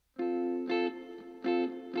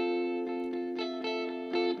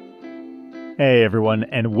Hey everyone,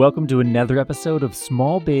 and welcome to another episode of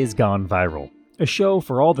Small Biz Gone Viral, a show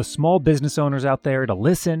for all the small business owners out there to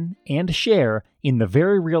listen and share in the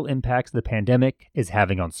very real impacts the pandemic is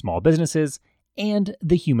having on small businesses and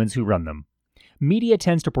the humans who run them. Media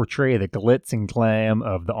tends to portray the glitz and glam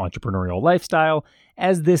of the entrepreneurial lifestyle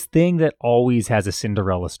as this thing that always has a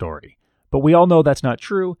Cinderella story. But we all know that's not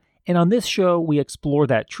true, and on this show we explore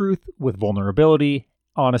that truth with vulnerability,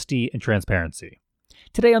 honesty, and transparency.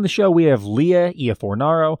 Today on the show, we have Leah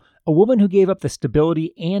Iafornaro, a woman who gave up the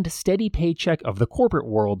stability and steady paycheck of the corporate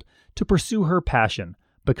world to pursue her passion,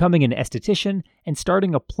 becoming an esthetician and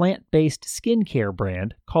starting a plant-based skincare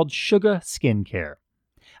brand called Suga Skincare.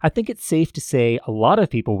 I think it's safe to say a lot of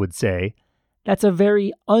people would say that's a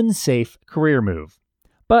very unsafe career move.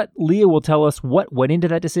 But Leah will tell us what went into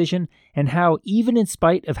that decision and how, even in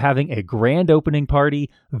spite of having a grand opening party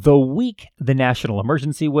the week the national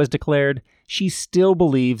emergency was declared, she still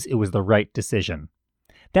believes it was the right decision.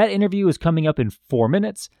 That interview is coming up in 4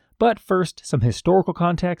 minutes, but first, some historical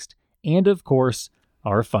context and, of course,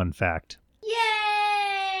 our fun fact.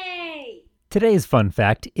 Yay! Today's fun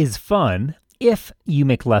fact is fun if you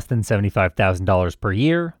make less than $75,000 per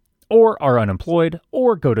year, or are unemployed,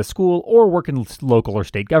 or go to school, or work in local or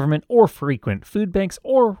state government, or frequent food banks,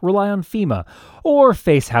 or rely on FEMA, or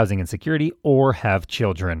face housing insecurity, or have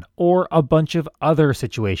children, or a bunch of other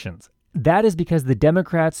situations. That is because the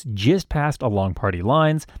Democrats just passed along party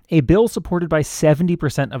lines a bill supported by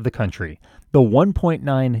 70% of the country, the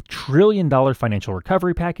 $1.9 trillion financial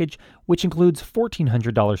recovery package, which includes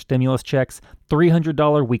 $1,400 stimulus checks,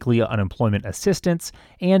 $300 weekly unemployment assistance,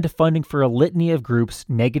 and funding for a litany of groups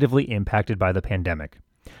negatively impacted by the pandemic.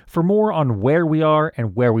 For more on where we are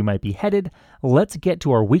and where we might be headed, let's get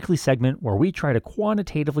to our weekly segment where we try to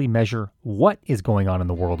quantitatively measure what is going on in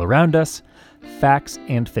the world around us, facts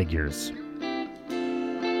and figures.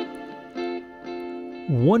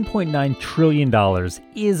 $1.9 trillion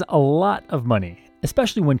is a lot of money,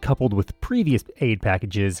 especially when coupled with previous aid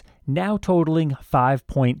packages now totaling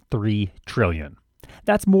 $5.3 trillion.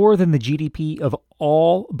 That's more than the GDP of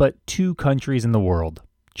all but 2 countries in the world,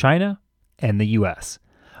 China and the US.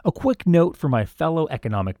 A quick note for my fellow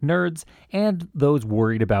economic nerds and those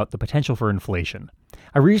worried about the potential for inflation.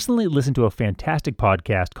 I recently listened to a fantastic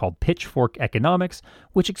podcast called Pitchfork Economics,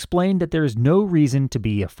 which explained that there is no reason to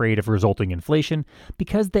be afraid of resulting inflation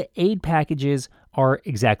because the aid packages are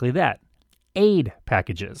exactly that, aid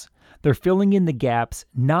packages. They're filling in the gaps,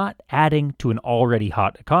 not adding to an already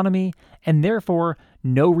hot economy, and therefore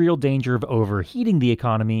no real danger of overheating the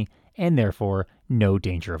economy, and therefore no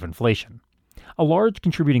danger of inflation. A large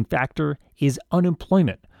contributing factor is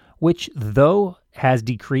unemployment, which, though has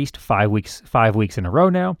decreased 5 weeks in a row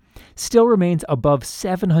now, still remains above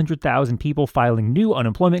 700,000 people filing new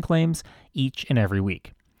unemployment claims each and every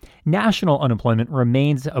week. National unemployment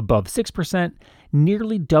remains above 6%,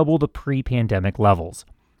 nearly double the pre-pandemic levels.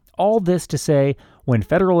 All this to say, when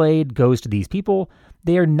federal aid goes to these people,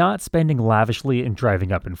 they are not spending lavishly and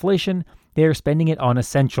driving up inflation, they are spending it on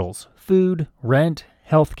essentials, food, rent,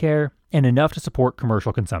 healthcare, and enough to support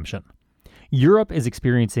commercial consumption. Europe is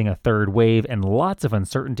experiencing a third wave and lots of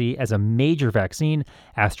uncertainty as a major vaccine,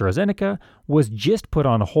 AstraZeneca, was just put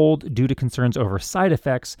on hold due to concerns over side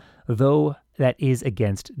effects, though that is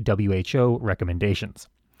against WHO recommendations.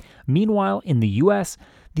 Meanwhile, in the US,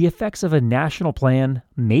 the effects of a national plan,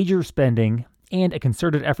 major spending, and a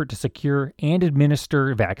concerted effort to secure and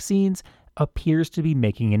administer vaccines appears to be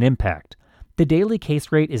making an impact. The daily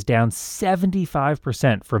case rate is down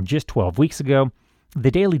 75% from just 12 weeks ago.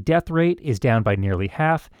 The daily death rate is down by nearly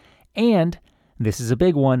half. And, this is a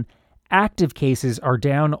big one, active cases are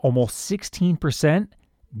down almost 16%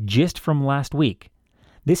 just from last week.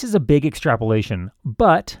 This is a big extrapolation,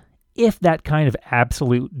 but if that kind of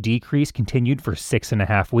absolute decrease continued for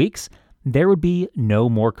 6.5 weeks, there would be no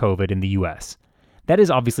more COVID in the US. That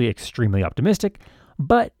is obviously extremely optimistic,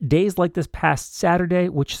 but days like this past Saturday,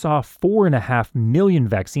 which saw 4.5 million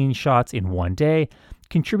vaccine shots in one day,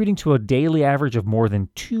 contributing to a daily average of more than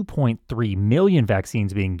 2.3 million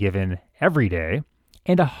vaccines being given every day,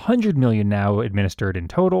 and 100 million now administered in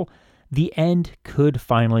total, the end could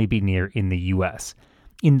finally be near in the US,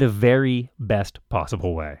 in the very best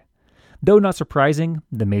possible way. Though not surprising,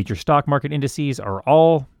 the major stock market indices are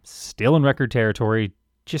all still in record territory,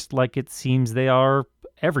 just like it seems they are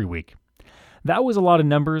every week. That was a lot of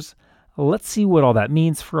numbers. Let's see what all that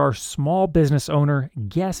means for our small business owner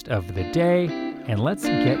guest of the day, and let's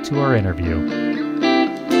get to our interview.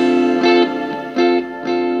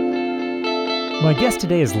 My guest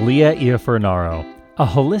today is Leah Iafornaro, a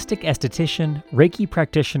holistic esthetician, Reiki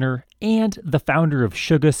practitioner, and the founder of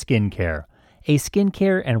Suga Skincare, a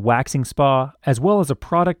skincare and waxing spa, as well as a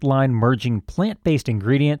product line merging plant based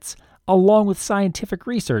ingredients along with scientific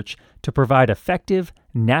research to provide effective,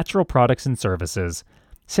 natural products and services.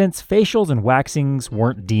 Since facials and waxings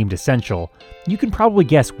weren't deemed essential, you can probably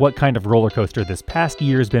guess what kind of roller coaster this past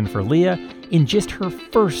year has been for Leah in just her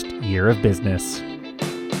first year of business.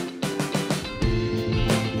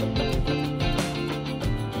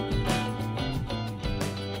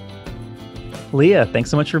 Leah, thanks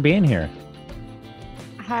so much for being here.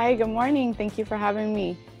 Hi, good morning. Thank you for having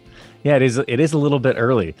me. Yeah, it is a little bit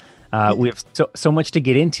early. We have so much to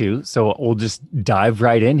get into, so we'll just dive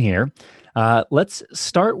right in here. Let's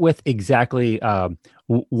start with exactly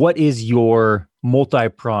what is your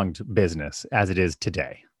multi-pronged business as it is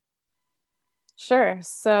today? Sure.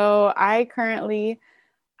 So I currently,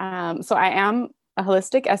 I am a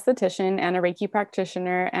holistic esthetician and a Reiki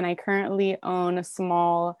practitioner, and I currently own a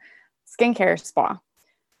small skincare spa.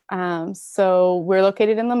 So we're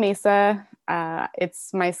located in La Mesa.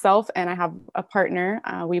 It's myself and I have a partner.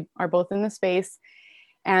 We are both in the space,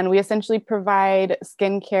 and we essentially provide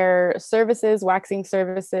skincare services, waxing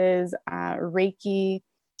services, Reiki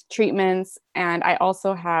treatments, and I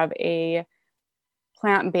also have a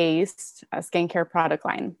plant-based skincare product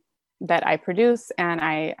line that I produce and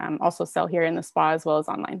I also sell here in the spa as well as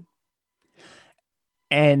online.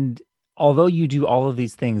 And although you do all of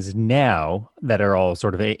these things now that are all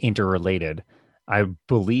sort of interrelated, I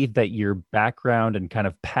believe that your background and kind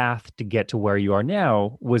of path to get to where you are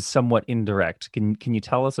now was somewhat indirect. Can you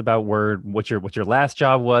tell us about what your last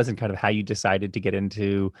job was and kind of how you decided to get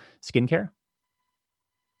into skincare?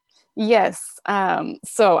 Yes.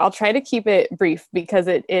 So I'll try to keep it brief because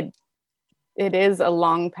it is a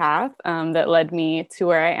long path that led me to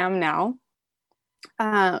where I am now.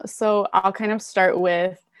 So I'll kind of start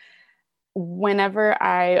with whenever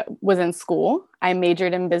I was in school, I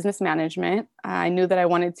majored in business management. I knew that I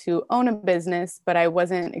wanted to own a business, but I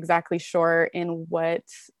wasn't exactly sure in what,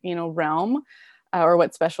 realm or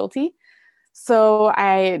what specialty. So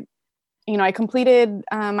I completed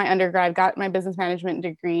my undergrad, got my business management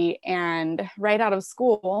degree, and right out of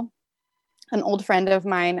school, an old friend of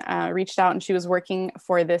mine reached out, and she was working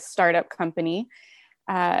for this startup company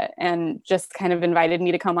and just kind of invited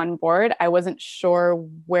me to come on board. I wasn't sure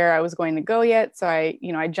where I was going to go yet. So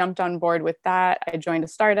I jumped on board with that. I joined a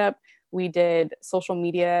startup. We did social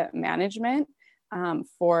media management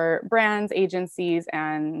for brands, agencies,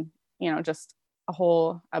 and, just a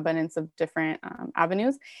whole abundance of different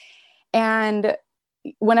avenues. And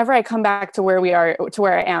whenever I come back to where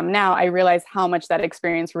I am now, I realize how much that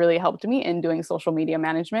experience really helped me in doing social media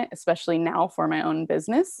management, especially now for my own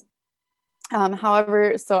business.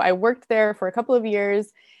 However, so I worked there for a couple of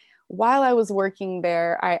years. While I was working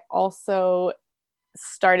there, I also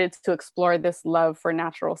started to explore this love for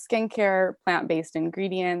natural skincare, plant-based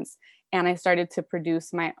ingredients, and I started to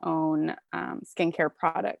produce my own skincare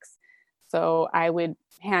products. So I would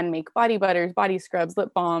hand make body butters, body scrubs,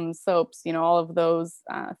 lip balms, soaps, all of those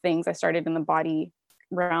things. I started in the body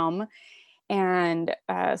realm and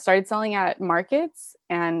started selling at markets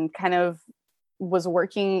and kind of was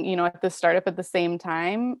working, at the startup at the same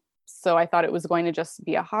time. So I thought it was going to just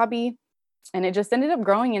be a hobby. And it just ended up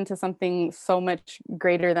growing into something so much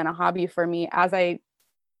greater than a hobby for me as I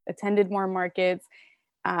attended more markets,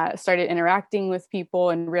 started interacting with people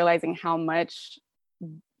and realizing how much,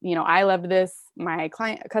 I loved this. My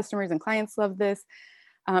customers and clients loved this.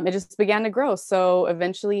 It just began to grow. So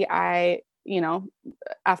eventually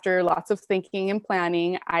after lots of thinking and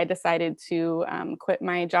planning, I decided to quit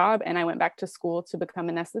my job and I went back to school to become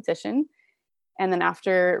an esthetician. And then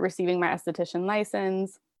after receiving my esthetician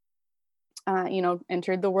license,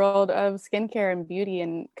 entered the world of skincare and beauty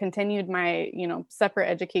and continued my, separate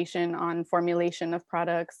education on formulation of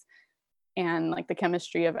products and like the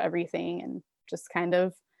chemistry of everything and just kind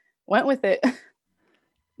of went with it.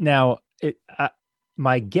 Now,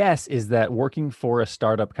 my guess is that working for a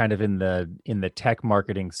startup kind of in the tech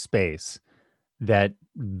marketing space, that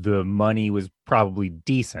the money was probably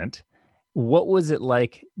decent. What was it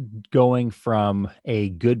like going from a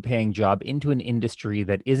good paying job into an industry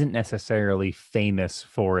that isn't necessarily famous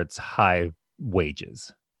for its high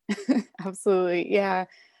wages? Absolutely. Yeah.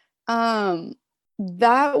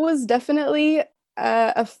 That was definitely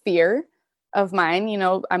a fear of mine.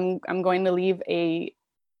 I'm going to leave a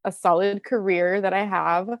solid career that I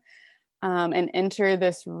have and enter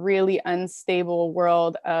this really unstable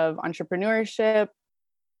world of entrepreneurship.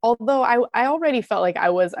 Although I already felt like I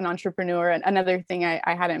was an entrepreneur. And another thing I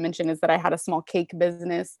hadn't mentioned is that I had a small cake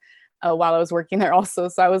business while I was working there also.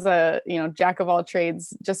 So I was a, jack of all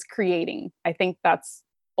trades, just creating. I think that's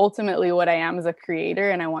ultimately what I am as a creator,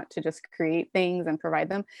 and I want to just create things and provide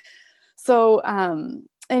them. So,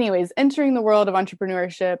 anyways, entering the world of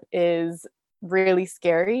entrepreneurship is really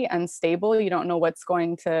scary, unstable. You don't know what's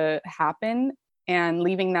going to happen, and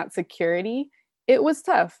leaving that security, it was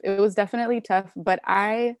tough. It was definitely tough, but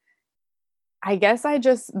I guess I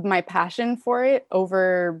just my passion for it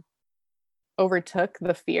overtook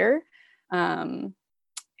the fear. Um,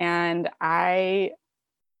 and I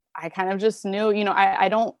kind of just knew,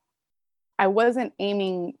 I wasn't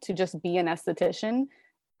aiming to just be an esthetician.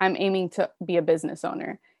 I'm aiming to be a business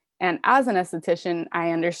owner. And as an esthetician,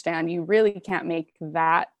 I understand you really can't make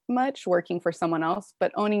that much working for someone else,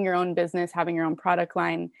 but owning your own business, having your own product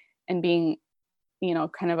line, and being,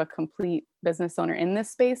 kind of a complete business owner in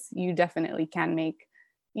this space, you definitely can make,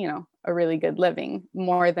 a really good living,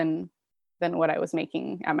 more than what I was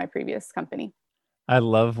making at my previous company. I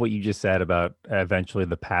love what you just said about eventually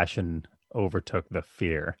the passion overtook the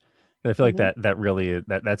fear. I feel like Hmm. that really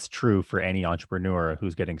that's true for any entrepreneur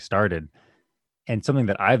who's getting started. And something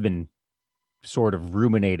that I've been sort of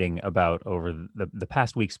ruminating about over the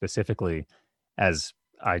past week specifically, as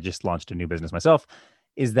I just launched a new business myself,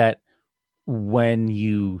 is that when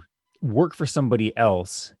you work for somebody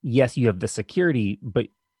else, yes, you have the security, but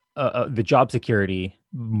the job security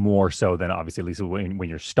more so than obviously, at least when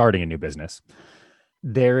you're starting a new business,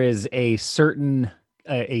 there is a certain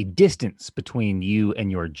a distance between you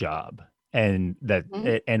and your job, and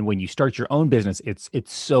Hmm. and when you start your own business,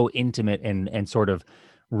 it's so intimate and sort of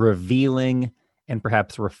revealing and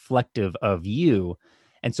perhaps reflective of you.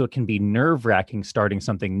 And so it can be nerve wracking starting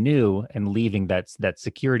something new and leaving that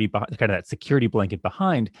security kind of that security blanket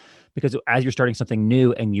behind, because as you're starting something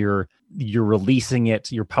new and you're releasing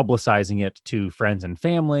it, you're publicizing it to friends and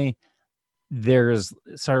family, there's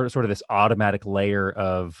sort of this automatic layer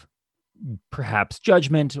of perhaps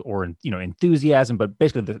judgment or enthusiasm, but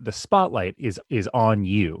basically the spotlight is on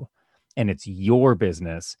you, and it's your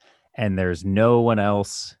business, and there's no one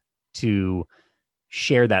else to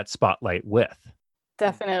share that spotlight with.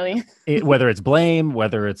 Definitely. Whether it's blame,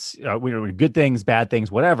 whether it's good things, bad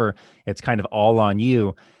things, whatever, it's kind of all on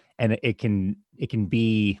you, and it can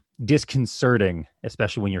be disconcerting,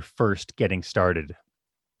 especially when you're first getting started.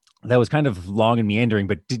 That was kind of long and meandering,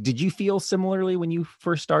 but did you feel similarly when you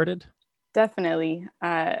first started? Definitely.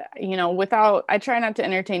 Without I try not to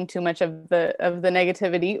entertain too much of the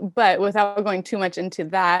negativity, but without going too much into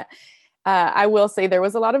that, I will say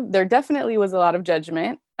there definitely was a lot of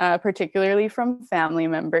judgment, particularly from family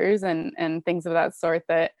members and things of that sort,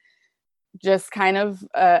 that just kind of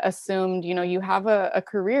assumed, you have a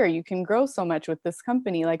career, you can grow so much with this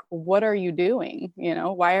company. Like, what are you doing?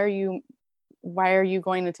 Why are you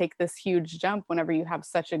going to take this huge jump whenever you're in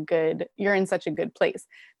such a good place?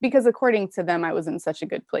 Because according to them, I was in such a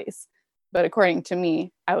good place, but according to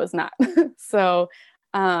me, I was not. So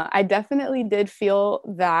I definitely did feel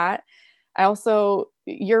that. I also,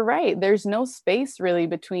 you're right, there's no space really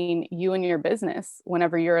between you and your business.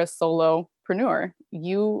 Whenever you're a solopreneur,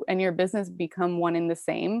 you and your business become one in the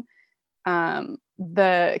same.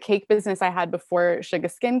 The cake business I had before Sugar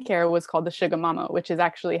Skincare was called the Sugar Mama, which is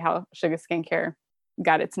actually how Sugar Skincare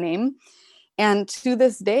got its name. And to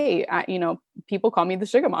this day, people call me the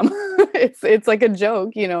Sugar Mama. It's like a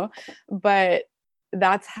joke, but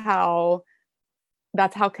that's how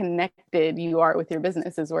that's how connected you are with your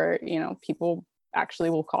business, is where, people actually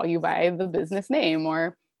will call you by the business name,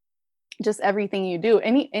 or just everything you do.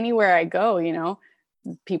 Anywhere I go,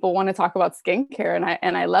 people want to talk about skincare,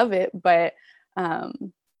 and I love it. But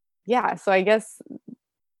yeah, so I guess,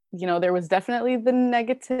 there was definitely the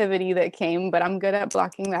negativity that came, but I'm good at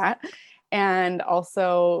blocking that. And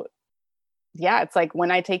also, yeah, it's like when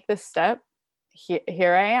I take this step,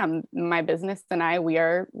 here I am, my business and we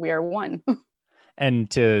are one.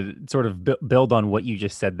 And to sort of build on what you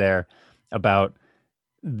just said there about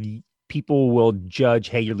the people will judge,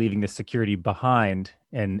 hey, you're leaving this security behind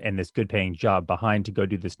and this good paying job behind to go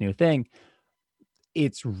do this new thing.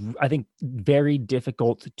 It's, I think, very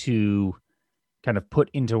difficult to kind of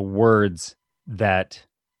put into words that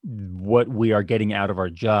what we are getting out of our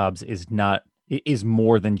jobs is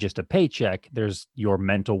more than just a paycheck. There's your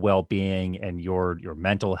mental well-being and your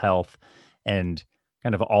mental health, and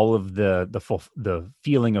kind of all of the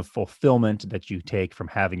feeling of fulfillment that you take from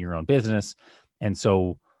having your own business. And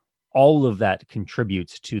so all of that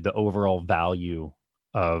contributes to the overall value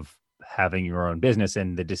of having your own business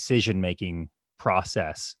and the decision making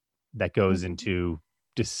process that goes Mhm. into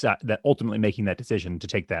decide that ultimately making that decision to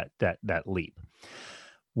take that leap.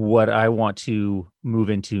 What I want to move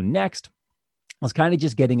into next was kind of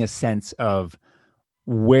just getting a sense of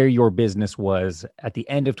where your business was at the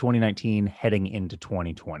end of 2019 heading into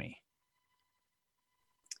 2020?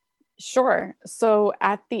 Sure. So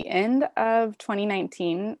at the end of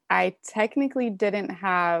 2019, I technically didn't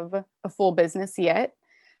have a full business yet.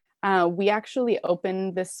 We actually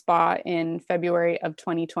opened this spa in February of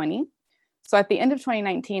 2020. So at the end of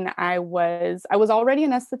 2019, I was already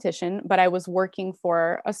an esthetician, but I was working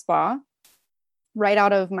for a spa. Right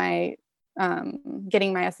out of my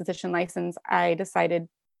getting my esthetician license, I decided,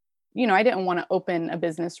 I didn't want to open a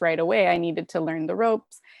business right away. I needed to learn the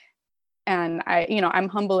ropes. And I'm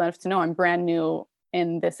humble enough to know I'm brand new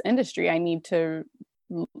in this industry. I need to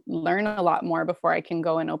learn a lot more before I can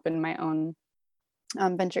go and open my own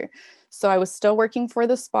venture. So I was still working for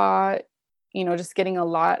the spa, just getting a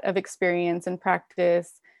lot of experience and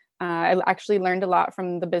practice. I actually learned a lot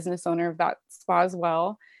from the business owner of that spa as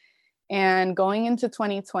well. And going into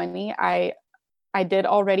 2020, I did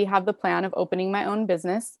already have the plan of opening my own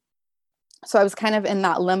business. So I was kind of in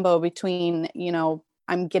that limbo between,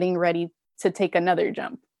 I'm getting ready to take another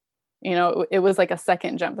jump. It was like a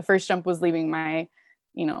second jump. The first jump was leaving my,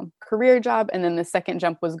 career job. And then the second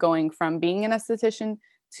jump was going from being an esthetician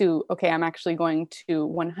to, okay, I'm actually going to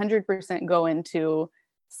 100% go into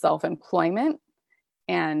self-employment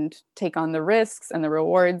and take on the risks and the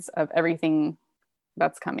rewards of everything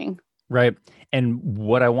that's coming. Right. And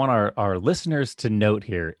what I want our listeners to note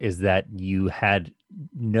here is that you had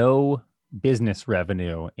no business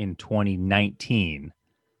revenue in 2019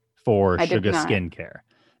 for I did Suga not. Skincare,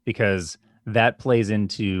 because that plays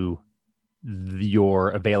into your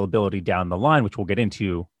availability down the line, which we'll get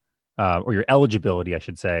into, or your eligibility, I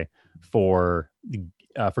should say, for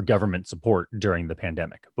government support during the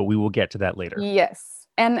pandemic. But we will get to that later. Yes.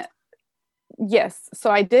 And yes, so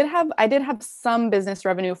I did have some business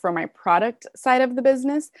revenue for my product side of the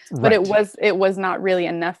business, but Right. it was not really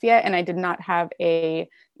enough yet, and I did not have a,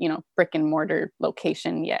 brick and mortar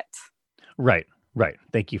location yet. Right. Right.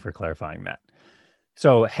 Thank you for clarifying that.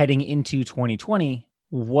 So heading into 2020,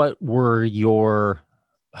 what were your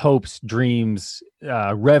hopes, dreams,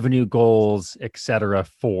 revenue goals, etc.,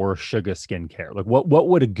 for Suga Skincare? Like, what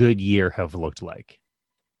would a good year have looked like?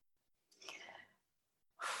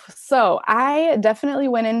 So I definitely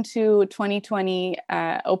went into 2020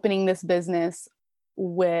 opening this business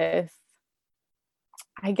with,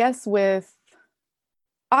 I guess, with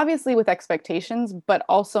obviously with expectations, but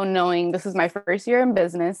also knowing this is my first year in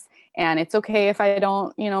business and it's okay if I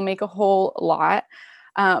don't, make a whole lot.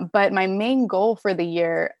 But my main goal for the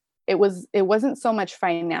year, it wasn't so much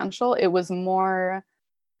financial, it was more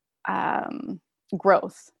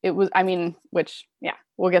growth. It was, which, yeah,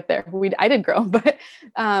 we'll get there. I did grow, but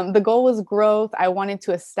the goal was growth. I wanted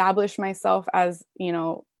to establish myself as,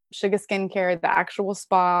 Suga Skincare, the actual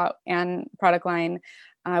spa and product line.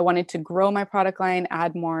 I wanted to grow my product line,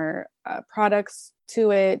 add more products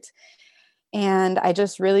to it. And I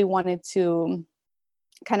just really wanted to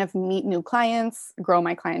kind of meet new clients, grow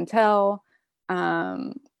my clientele,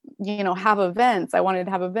 have events. I wanted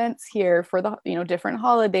to have events here for the, different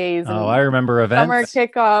holidays Oh, and I remember summer events.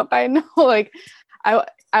 kickoff. I know, like I,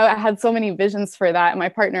 I had so many visions for that. And my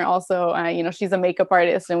partner also, she's a makeup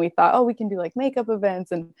artist, and we thought, oh, we can do like makeup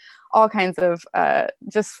events and all kinds of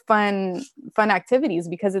just fun activities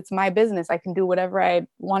because it's my business. I can do whatever I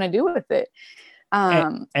want to do with it.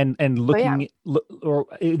 And Yeah. or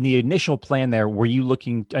in the initial plan there, were you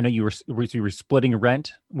looking? I know you were splitting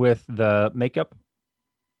rent with the makeup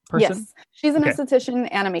person. Yes, she's an Okay. esthetician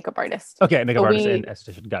and a makeup artist. Okay, makeup So artist we, and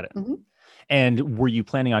esthetician. Got it. Mhm. And were you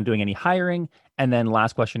planning on doing any hiring? And then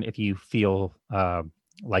last question, if you feel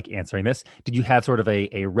like answering this, did you have sort of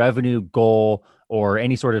a revenue goal or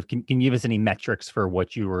any sort of, can you give us any metrics for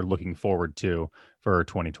what you were looking forward to for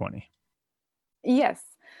 2020? Yes.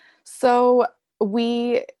 So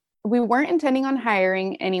we we weren't intending on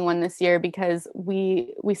hiring anyone this year because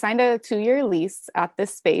we signed a 2-year lease at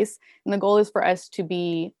this space, and the goal is for us to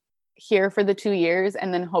be here for the 2 years,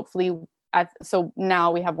 and then hopefully so now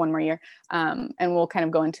we have one more year, and we'll kind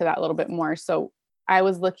of go into that a little bit more. So I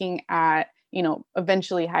was looking at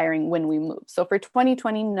eventually hiring when we move. So for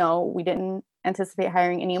 2020, no, we didn't anticipate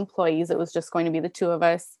hiring any employees. It was just going to be the two of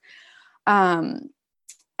us. Um,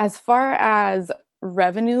 as far as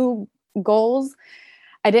revenue goals,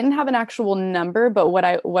 I didn't have an actual number, but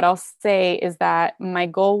what I'll say is that my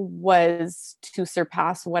goal was to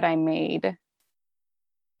surpass what I made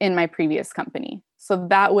in my previous company. So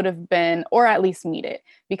that would have been, or at least meet it,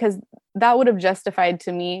 because that would have justified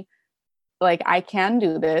to me, like, I can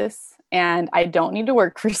do this and I don't need to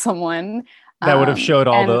work for someone. That would have showed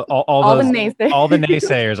all And the all all the those all the naysayers.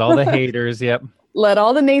 naysayers, all the haters. Yep. let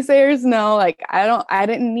all the naysayers know, like, I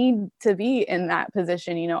didn't need to be in that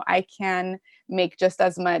position. I can make just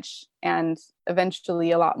as much and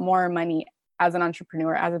eventually a lot more money as an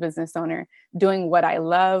entrepreneur, as a business owner, doing what I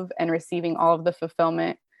love and receiving all of the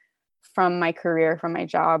fulfillment from my career, from my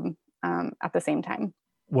job, at the same time.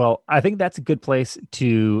 Well, I think that's a good place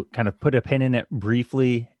to kind of put a pin in it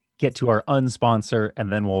briefly, get to our unsponsor,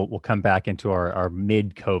 and then we'll come back into our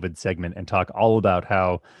mid-COVID segment and talk all about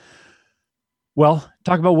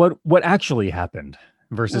talk about what actually happened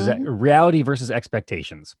versus reality versus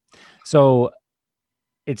expectations. So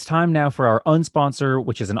it's time now for our unsponsor,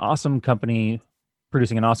 which is an awesome company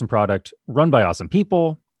producing an awesome product run by awesome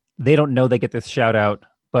people. They don't know they get this shout out,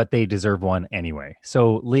 but they deserve one anyway.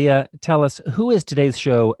 So Leah, tell us, who is today's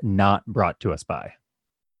show not brought to us by?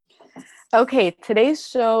 Okay, today's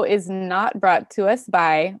show is not brought to us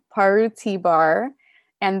by Paru Tea Bar,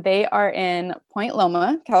 and they are in Point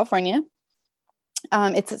Loma, California.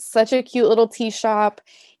 It's such a cute little tea shop,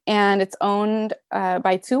 and it's owned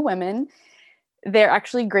by two women. They're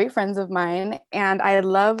actually great friends of mine, and I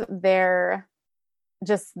love their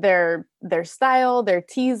style, their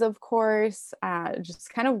teas, of course,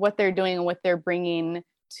 just kind of what they're doing and what they're bringing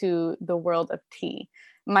to the world of tea.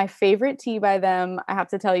 My favorite tea by them, I have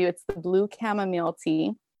to tell you, it's the blue chamomile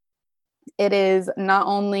tea. It is not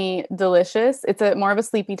only delicious, it's more of a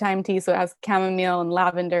sleepy time tea, so it has chamomile and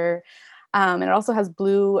lavender. And it also has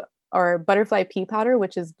blue or butterfly pea powder,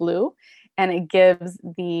 which is blue, and it gives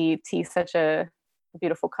the tea such a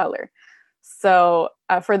beautiful color. So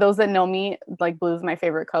for those that know me, like, blue is my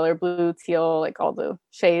favorite color, blue, teal, like all the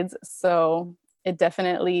shades. So it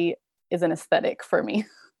definitely is an aesthetic for me.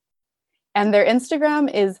 And their Instagram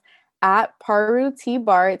is at Paru Tea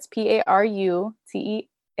Bar. It's ParuTeabar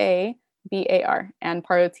and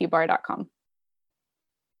paruteabar.com.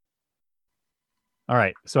 All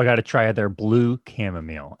right. So I got to try their blue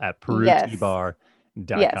chamomile at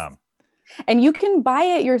paruteabar.com. Yes. And you can buy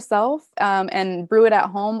it yourself and brew it at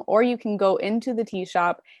home, or you can go into the tea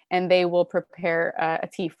shop and they will prepare a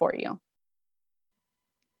tea for you.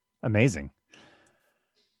 Amazing.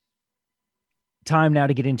 Time now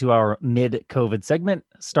to get into our mid-COVID segment,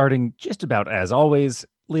 starting just about as always.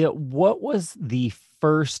 Leah, what is the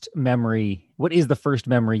first memory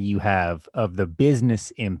you have of the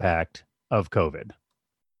business impact of COVID?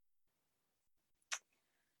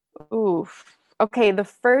 Oof. Okay, the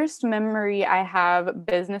first memory I have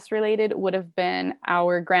business related would have been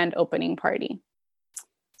our grand opening party.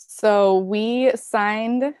 So we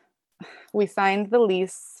signed the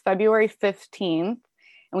lease February 15th,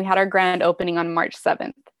 and we had our grand opening on March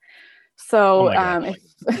 7th. So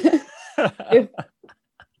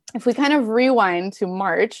if we kind of rewind to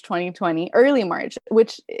March 2020, early March,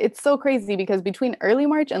 which it's so crazy because between early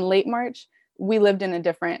March and late March, we lived in a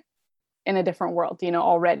different world,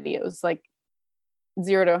 already. It was like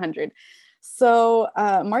 0 to 100. So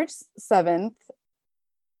March 7th,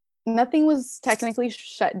 nothing was technically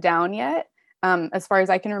shut down yet. As far as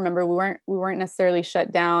I can remember, we weren't necessarily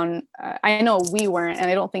shut down. I know we weren't, and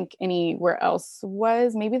I don't think anywhere else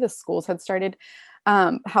was. Maybe the schools had started.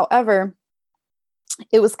 However,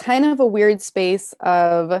 it was kind of a weird space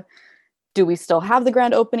of, do we still have the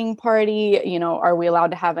grand opening party? Are we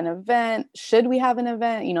allowed to have an event? Should we have an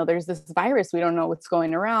event? There's this virus. We don't know what's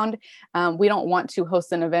going around. We don't want to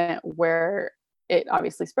host an event where it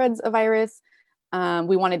obviously spreads a virus.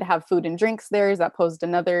 We wanted to have food and drinks there. That posed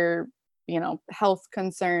another, health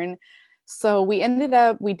concern. So we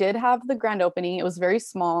did have the grand opening. It was very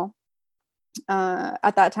small.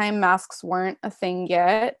 At that time, masks weren't a thing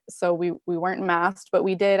yet. So we weren't masked, but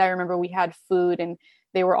I remember we had food, and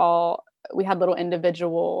we had little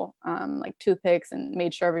individual like toothpicks, and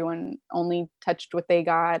made sure everyone only touched what they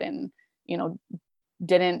got, and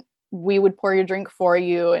we would pour your drink for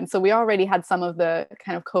you. And so we already had some of the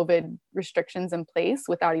kind of COVID restrictions in place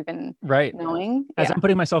without even knowing. As I'm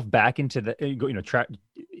putting myself back into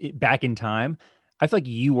back in time, I feel like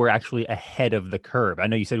you were actually ahead of the curve. I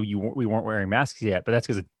know you said we weren't wearing masks yet, but that's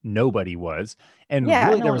because nobody was. And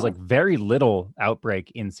there was like very little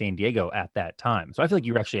outbreak in San Diego at that time. So I feel like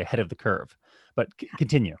you were actually ahead of the curve, but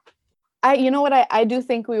continue. I do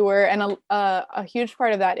think we were. And a huge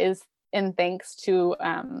part of that is in thanks to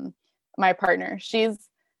my partner.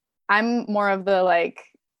 I'm more of the like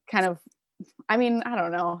kind of, I don't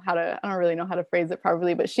really know how to phrase it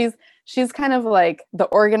properly, but she's kind of like the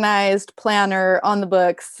organized planner on the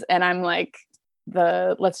books, and I'm like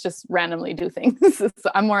let's just randomly do things. So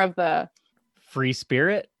I'm more of the free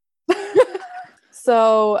spirit.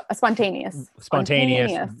 So spontaneous,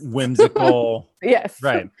 whimsical. Yes.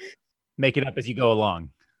 Right. Make it up as you go along.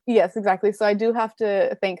 Yes, exactly. So I do have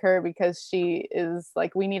to thank her because she is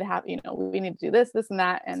like, we need to have, we need to do this, and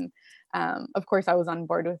that. And of course, I was on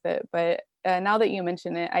board with it. But now that you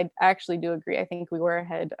mention it, I actually do agree. I think we were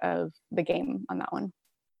ahead of the game on that one.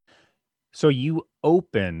 So you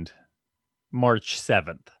opened March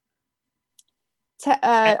 7th,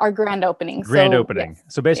 Our grand opening. grand So, opening. yes,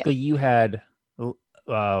 So yes. basically, you had,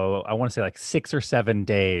 I want to say like 6 or 7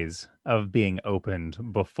 days of being opened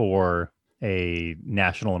before a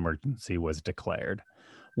national emergency was declared.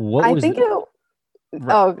 What I was, think it, right?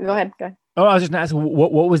 oh, go ahead. Go ahead. Oh, I was just gonna ask,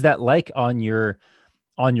 what was that like on your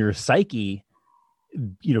psyche?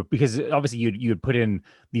 Because obviously you had put in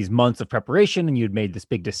these months of preparation and you'd made this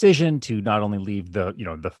big decision to not only leave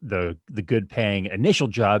the good paying initial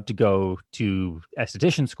job to go to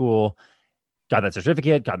esthetician school, got that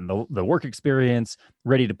certificate, gotten the work experience,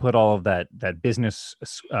 ready to put all of that business,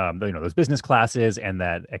 those business classes and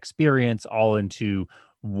that experience all into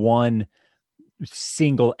one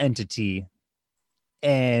single entity,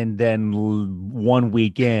 and then 1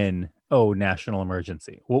 week in, oh, national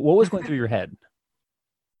emergency. What was going through your head?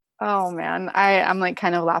 Oh man, I'm like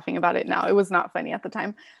kind of laughing about it now. It was not funny at the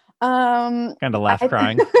time. Um, Kind of laugh I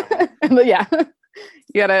crying. but yeah,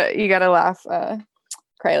 you gotta laugh,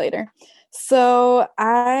 cry later. So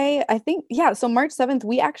I think, yeah. So March 7th,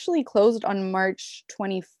 we actually closed on March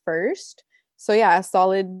 21st. So yeah, a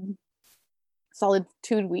solid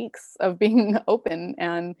 2 weeks of being open,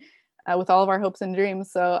 and with all of our hopes and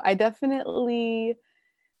dreams. So I definitely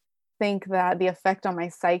think that the effect on my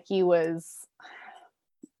psyche was,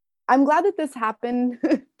 I'm glad that this happened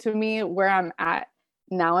to me where I'm at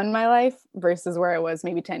now in my life versus where I was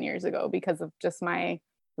maybe 10 years ago, because of just my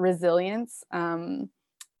resilience,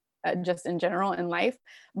 just in general in life.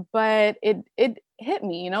 But it hit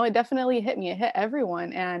me, it definitely hit me. It hit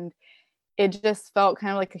everyone. And it just felt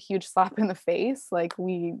kind of like a huge slap in the face. Like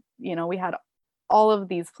we had all of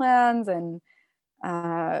these plans, and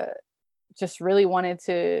uh, just really wanted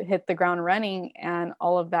to hit the ground running, and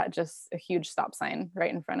all of that, just a huge stop sign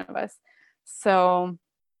right in front of us. So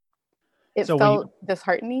it So when you felt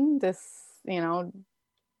disheartening. You know,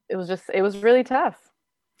 it was really tough.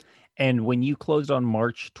 and when you closed on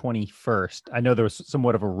March 21st, I know there was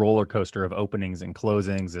somewhat of a roller coaster of openings and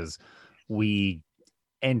closings as we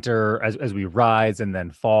enter, as we rise and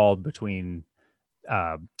then fall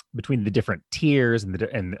uh, between the different tiers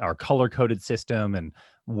and our color coded system and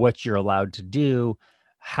what you're allowed to do.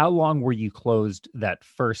 How long were you closed that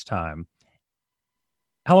first time?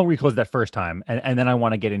 How long were you closed that first time? And then I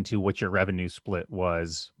want to get into what your revenue split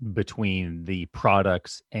was between the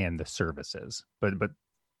products and the services. But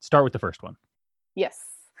start with the first one. Yes.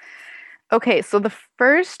 Okay, so the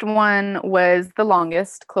first one was the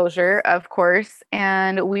longest closure, of course,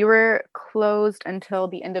 and we were closed until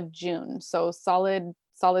the end of June. So solid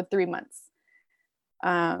 3 months.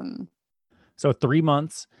 Um, So 3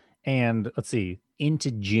 months, and let's see,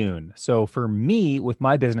 into June. So for me, with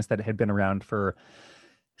my business that had been around for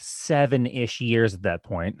 7-ish years at that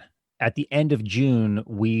point, at the end of June,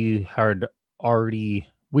 we had already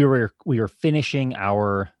we were finishing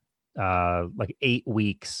our like 8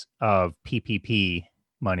 weeks of PPP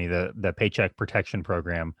money, the Paycheck Protection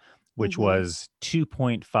Program, which mhm. was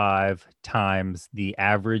 2.5 times the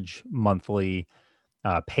average monthly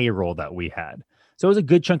payroll that we had. So it was a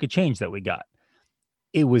good chunk of change that we got.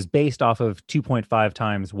 It was based off of 2.5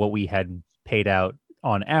 times what we had paid out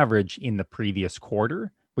on average in the previous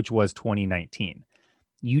quarter, which was 2019.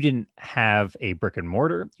 You didn't have a brick and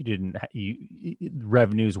mortar. You didn't.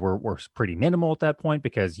 Revenues were pretty minimal at that point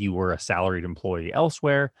because you were a salaried employee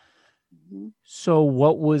elsewhere. Mhm. So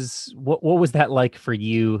what was that like for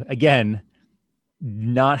you? Again,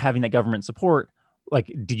 not having that government support. Like,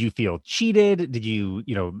 did you feel cheated? Did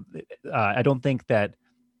I don't think that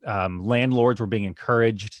landlords were being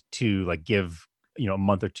encouraged to like give a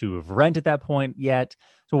month or two of rent at that point yet.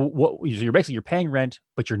 So you're paying rent,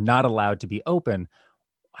 but you're not allowed to be open.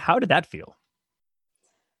 How did that feel?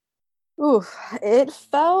 Oof, it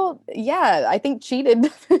felt, yeah, I think cheated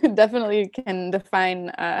definitely can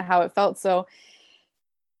define how it felt. So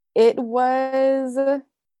it was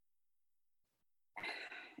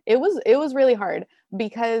it was really hard,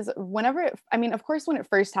 because I mean, of course, when it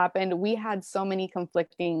first happened, we had so many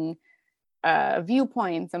conflicting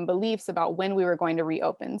viewpoints and beliefs about when we were going to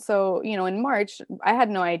reopen. So, in March, I had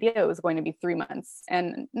no idea it was going to be 3 months,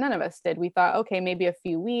 and none of us did. We thought, okay, maybe a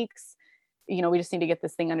few weeks, we just need to get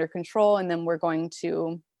this thing under control, and then we're going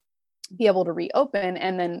to be able to reopen.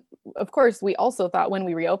 And then, of course, we also thought when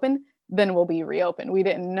we reopen, then we'll be reopened. We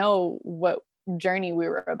didn't know what journey we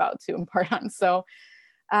were about to embark on. So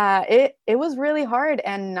it was really hard,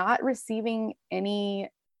 and not receiving any.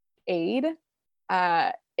 aid,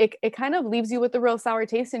 it kind of leaves you with a real sour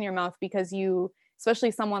taste in your mouth, because you,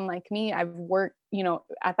 especially someone like me, I've worked,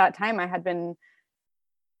 at that time I had been,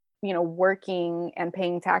 working and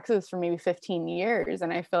paying taxes for maybe 15 years.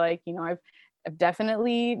 And I feel like, I've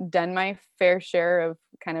definitely done my fair share of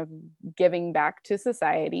kind of giving back to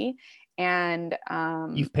society. And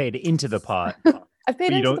You've paid into the pot, I've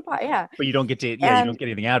paid into the pot, yeah. but you don't get to, you don't get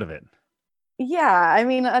anything out of it. Yeah, I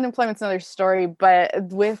mean, unemployment's another story, but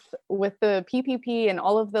with the PPP and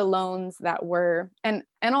all of the loans that were, and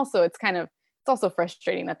also it's also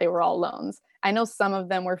frustrating that they were all loans. I know some of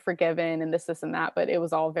them were forgiven and this and that, but it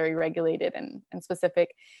was all very regulated and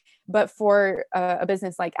specific. But for a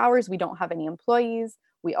business like ours, we don't have any employees.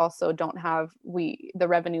 We also don't have the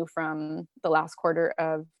revenue from the last quarter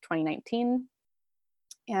of 2019.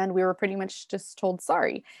 And we were pretty much just told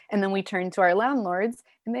sorry. And then we turned to our landlords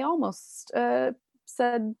and they almost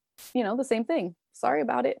said, the same thing. Sorry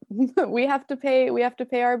about it. we have to pay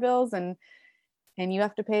our bills, and you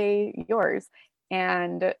have to pay yours.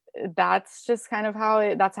 And that's just kind of how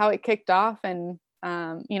it kicked off. And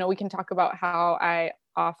we can talk about how I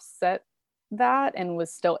offset that and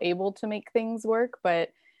was still able to make things work. But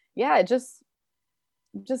yeah, it just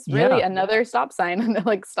really another stop sign.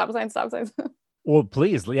 Like stop signs. Well,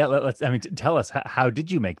 please, yeah, tell us, how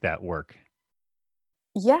did you make that work?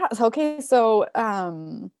 Yeah. Okay. So,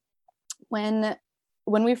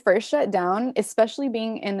 when we first shut down, especially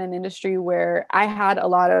being in an industry where I had a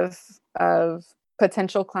lot of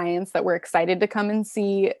potential clients that were excited to come and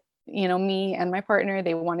see, me and my partner,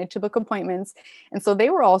 they wanted to book appointments. And so they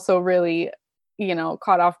were also really,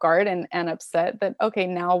 caught off guard and upset that, okay,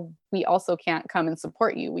 now we also can't come and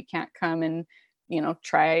support you. We can't come and,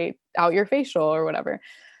 try out your facial or whatever.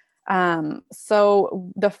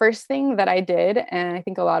 So the first thing that I did, and I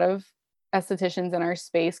think a lot of estheticians in our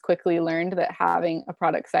space quickly learned that having a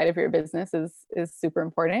product side of your business is super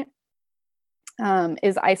important,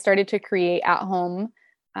 is I started to create at home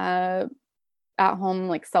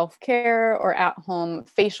like self-care or at home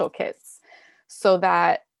facial kits, so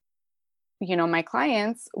that, my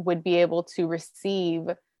clients would be able to receive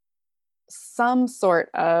some sort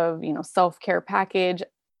of, self-care package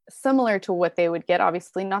similar to what they would get,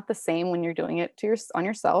 obviously not the same when you're doing it on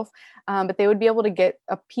yourself, but they would be able to get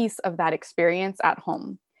a piece of that experience at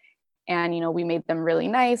home. And, we made them really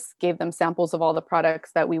nice, gave them samples of all the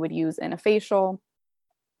products that we would use in a facial,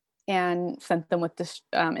 and sent them with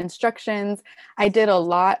instructions. I did a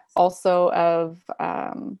lot also of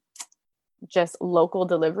just local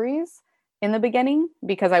deliveries in the beginning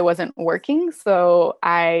because I wasn't working. So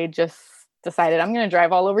I just decided I'm going to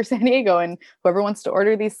drive all over San Diego, and whoever wants to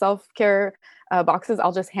order these self-care boxes,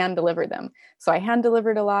 I'll just hand deliver them. So I hand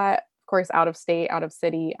delivered a lot, of course, out of state, out of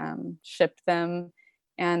city, shipped them.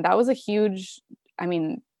 And that was a huge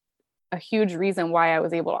reason why I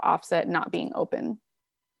was able to offset not being open.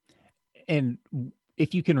 And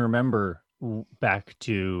if you can remember back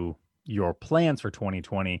to your plans for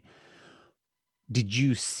 2020, did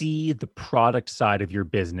you see the product side of your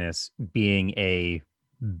business being a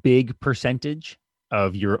big percentage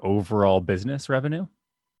of your overall business revenue?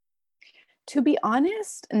 To be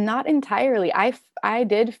honest, not entirely. I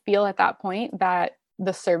did feel at that point that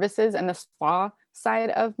the services and the spa side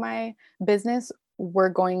of my business were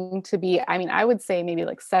going to be, I would say maybe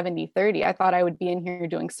like 70-30. I thought I would be in here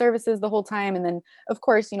doing services the whole time. And then of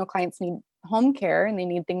course, clients need home care and they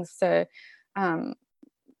need things to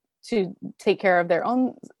take care of their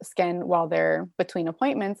own skin while they're between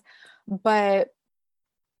appointments. But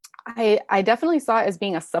I definitely saw it as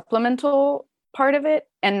being a supplemental part of it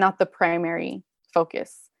and not the primary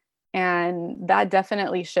focus. And that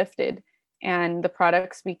definitely shifted. And the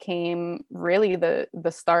products became really the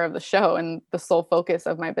star of the show and the sole focus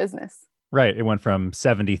of my business. Right. It went from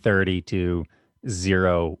 70-30 to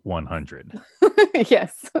 0-100.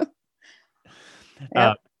 Yes.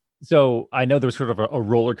 Yep. So I know there's sort of a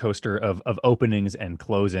roller coaster of openings and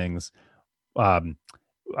closings.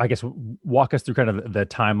 I guess walk us through kind of the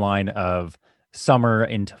timeline of summer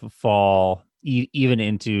into fall, even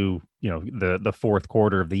into, the fourth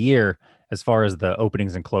quarter of the year, as far as the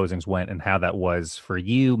openings and closings went, and how that was for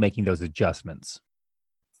you making those adjustments.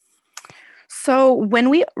 So when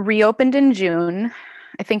we reopened in June,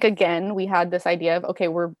 I think again we had this idea of, okay,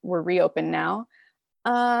 we're reopened now.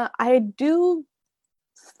 I do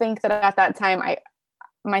think that at that time,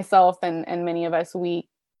 myself and many of us, we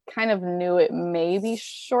kind of knew it may be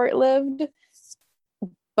short-lived,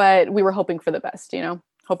 but we were hoping for the best,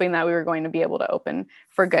 hoping that we were going to be able to open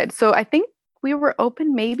for good. So I think we were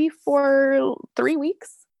open maybe for 3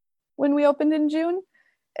 weeks when we opened in June.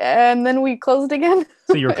 and then we closed again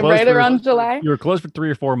So you were closed right for around July. you were closed for 3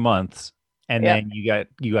 or 4 months, and Yep, then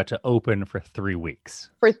you got to open for 3 weeks.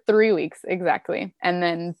 for 3 weeks exactly, and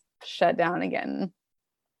then shut down again.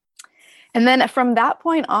 And then from that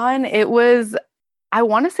point on, it was, I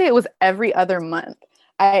want to say it was every other month.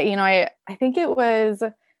 I think it was,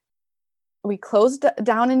 we closed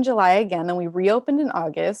down in July again, then we reopened in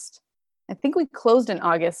August. I think we closed in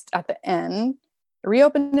August at the end,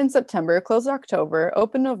 reopened in September, closed October,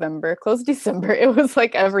 opened November, closed December. It was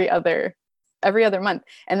like every other month.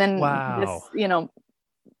 And then Wow. this,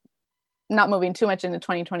 not moving too much into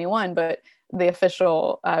 2021, but the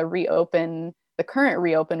official the current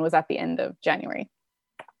reopen was at the end of January.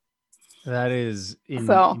 That is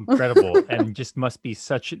So incredible, and just must be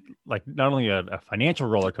such like not only a financial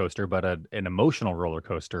roller coaster, but an emotional roller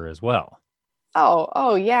coaster as well.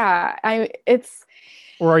 oh yeah.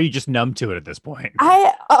 Or are you just numb to it at this point?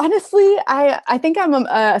 I honestly, I think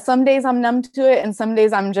some days I'm numb to it, and some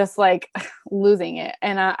days I'm just like losing it.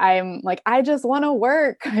 And I'm like, I just want to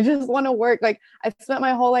work. I just want to work. Like I've spent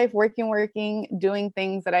my whole life working, doing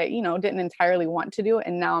things that I, didn't entirely want to do.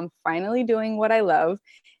 And now I'm finally doing what I love,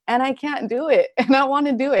 and I can't do it. And I want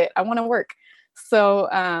to do it. I want to work. So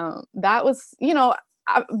that was,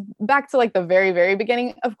 back to like the very, very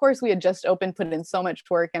beginning. Of course, we had just opened, put in so much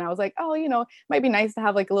work, and I was like, oh, might be nice to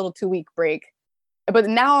have like a little 2-week break. But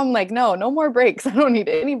now I'm like, no more breaks. I don't need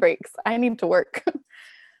any breaks. I need to work.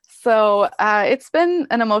 So it's been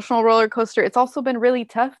an emotional roller coaster. It's also been really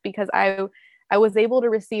tough because I was able to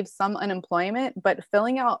receive some unemployment, but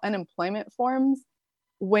filling out unemployment forms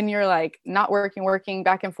when you're like not working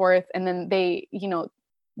back and forth, and then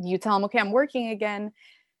you tell them, okay, I'm working again,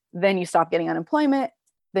 then you stop getting unemployment,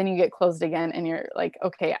 then you get closed again, and you're like,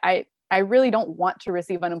 okay, I really don't want to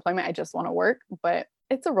receive unemployment. I just want to work. But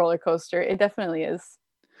it's a roller coaster. It definitely is.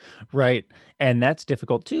 Right. And that's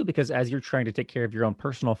difficult too, because as you're trying to take care of your own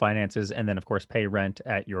personal finances and then, of course, pay rent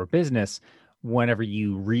at your business, whenever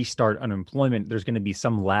you restart unemployment, there's going to be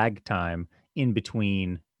some lag time in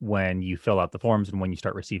between when you fill out the forms and when you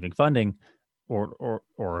start receiving funding or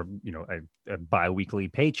a biweekly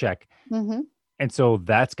paycheck. Mm-hmm. And so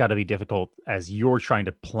that's got to be difficult as you're trying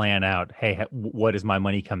to plan out, hey, what is my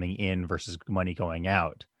money coming in versus money going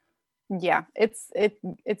out? Yeah, it's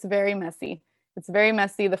very messy. It's very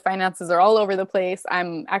messy. The finances are all over the place.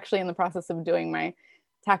 I'm actually in the process of doing my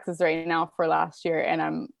taxes right now for last year,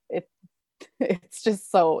 and it's just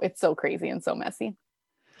it's so crazy and so messy.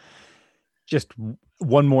 Just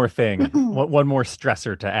one more thing, one more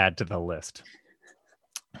stressor to add to the list.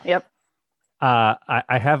 Yep.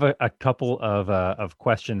 I have a couple of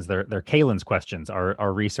questions. They're Kaylin's questions,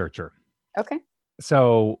 our researcher. Okay.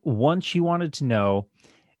 So one, she wanted to know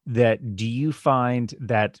that do you find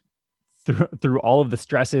that through all of the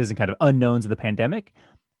stresses and kind of unknowns of the pandemic,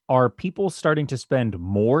 are people starting to spend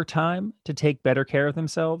more time to take better care of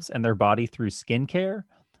themselves and their body through skincare,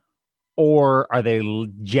 or are they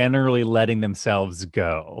generally letting themselves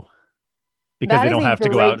go because That they is don't a have to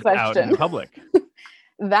go great out in question. public?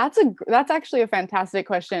 That's actually a fantastic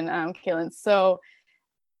question, Kaylin. So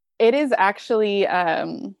it is actually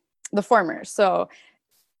the former. So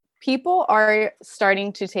people are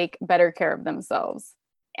starting to take better care of themselves.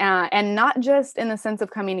 And not just in the sense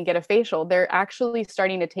of coming to get a facial, they're actually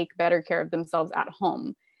starting to take better care of themselves at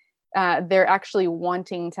home. They're actually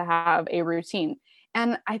wanting to have a routine.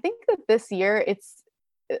 And I think that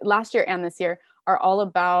last year and this year are all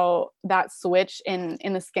about that switch in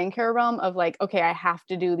the skincare realm of like, okay, I have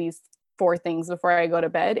to do these 4 things before I go to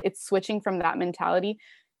bed. It's switching from that mentality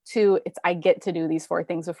to I get to do these 4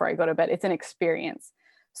 things before I go to bed. It's an experience.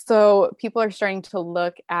 So people are starting to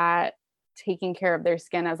look at taking care of their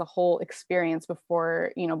skin as a whole experience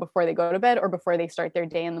before they go to bed or before they start their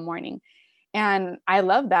day in the morning. And I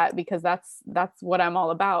love that because that's what I'm all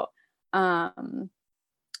about.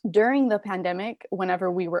 During the pandemic, whenever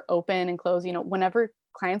we were open and closed, whenever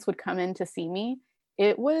clients would come in to see me,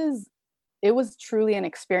 it was truly an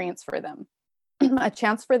experience for them, a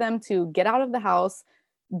chance for them to get out of the house,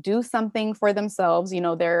 do something for themselves.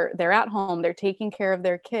 They're at home, they're taking care of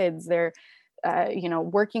their kids, they're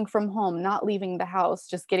working from home, not leaving the house,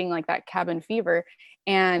 just getting like that cabin fever,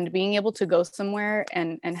 and being able to go somewhere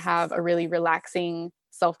and have a really relaxing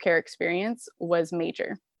self-care experience was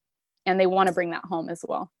major. And they want to bring that home as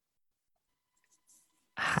well.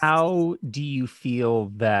 How do you feel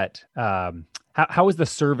that how is the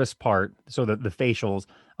service part, so the facials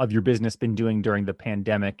of your business been doing during the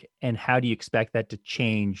pandemic, and how do you expect that to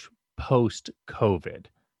change post COVID?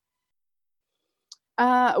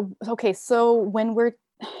 Okay, so when we're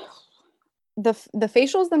the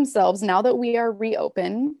facials themselves, now that we are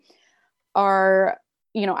reopened, are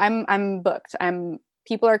I'm booked.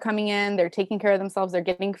 People are coming in, they're taking care of themselves, they're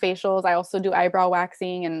getting facials. I also do eyebrow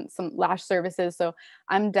waxing and some lash services. So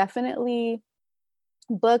I'm definitely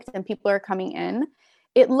booked and people are coming in.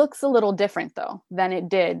 It looks a little different though than it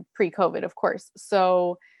did pre-COVID, of course.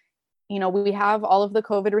 So, we have all of the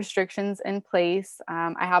COVID restrictions in place.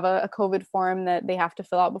 I have a COVID form that they have to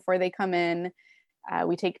fill out before they come in.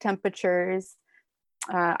 We take temperatures.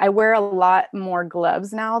 I wear a lot more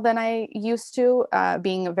gloves now than I used to,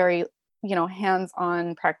 being a very,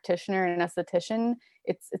 hands-on practitioner and esthetician.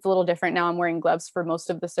 It's a little different now. I'm wearing gloves for most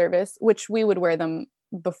of the service, which we would wear them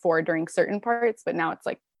before during certain parts, but now it's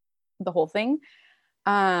like the whole thing.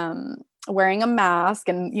 Wearing a mask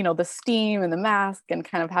and, the steam and the mask and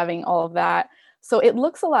kind of having all of that. So it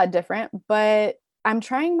looks a lot different, but I'm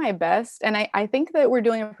trying my best. And I think that we're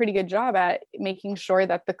doing a pretty good job at making sure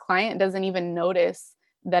that the client doesn't even notice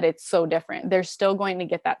that it's so different. They're still going to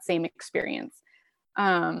get that same experience.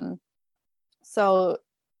 So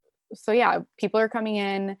yeah, people are coming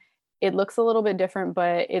in. It looks a little bit different,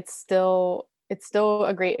 but it's still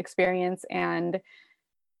a great experience. And,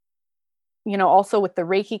 also with the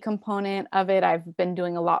Reiki component of it, I've been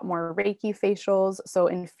doing a lot more Reiki facials. So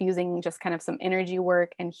infusing just kind of some energy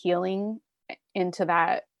work and healing into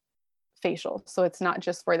that facial. So it's not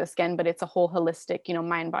just for the skin, but it's a whole holistic,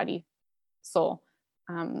 mind, body, soul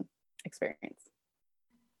experience.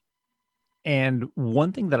 And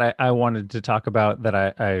one thing that I wanted to talk about that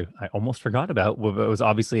I almost forgot about, was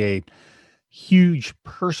obviously a huge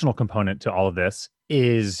personal component to all of this,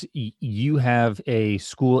 is you have a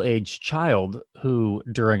school-age child who,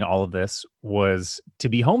 during all of this, was to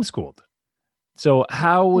be homeschooled. So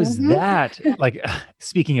how was that, like,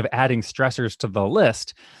 speaking of adding stressors to the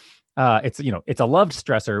list, it's a loved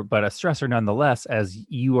stressor, but a stressor nonetheless, as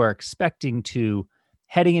you are expecting to,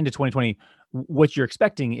 heading into 2020, what you're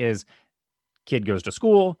expecting is kid goes to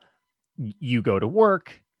school, you go to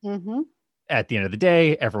work. At the end of the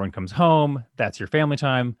day, everyone comes home. That's your family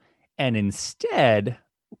time. And instead,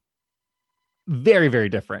 very, very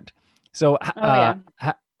different. So, I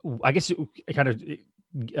guess you kind of,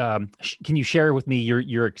 can you share with me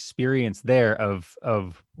your experience there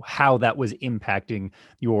of how that was impacting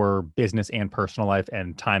your business and personal life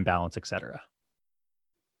and time balance, et cetera?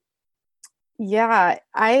 Yeah,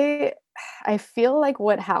 I feel like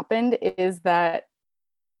what happened is that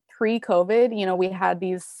pre-COVID, we had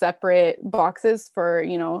these separate boxes for,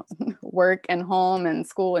 work and home and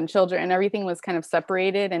school and children, and everything was kind of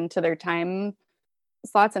separated into their time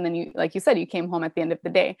slots. And then you, like you said, you came home at the end of the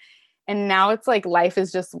day. And now it's like life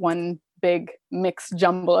is just one big mixed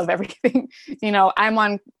jumble of everything. I'm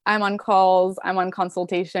on calls, I'm on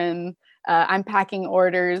consultation, I'm packing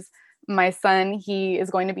orders. My son, he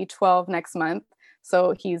is going to be 12 next month.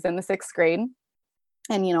 So he's in the 6th grade.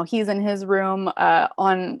 And, he's in his room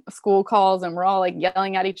on school calls, and we're all like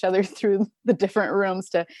yelling at each other through the different rooms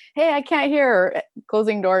to, hey, I can't hear, or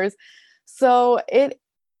closing doors. So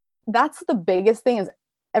that's the biggest thing, is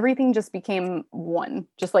everything just became one,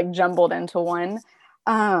 just like jumbled into one.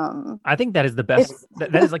 I think that is the best.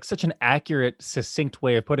 That is like such an accurate, succinct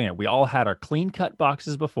way of putting it. We all had our clean cut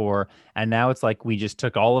boxes before, and now it's like we just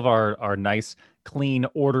took all of our nice, clean,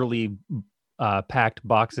 orderly packed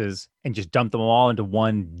boxes and just dumped them all into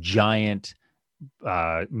one giant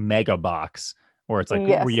mega box, where it's like,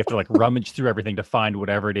 where you have to like rummage through everything to find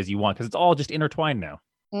whatever it is you want, because it's all just intertwined now.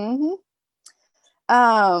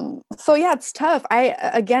 So yeah, it's tough.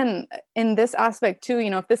 Again, in this aspect too,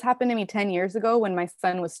 if this happened to me 10 years ago when my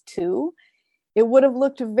son was 2, it would have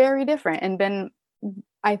looked very different and been,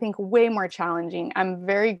 I think, way more challenging. I'm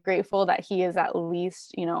very grateful that he is at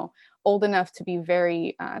least, old enough to be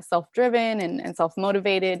very self-driven and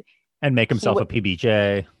self-motivated. And make himself a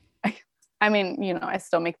PBJ. I mean, I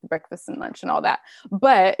still make the breakfast and lunch and all that,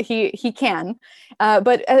 but he can.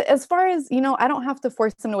 But as far as, I don't have to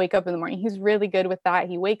force him to wake up in the morning. He's really good with that.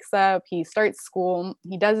 He wakes up, he starts school,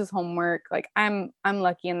 he does his homework. Like I'm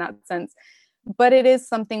lucky in that sense. But it is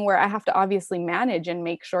something where I have to obviously manage and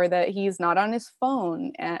make sure that he's not on his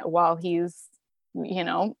phone while he's,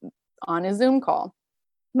 on a Zoom call.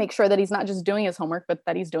 Make sure that he's not just doing his homework, but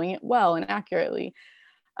that he's doing it well and accurately.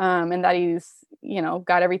 And that he's,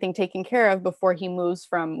 got everything taken care of before he moves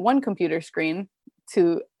from one computer screen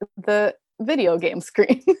to the video game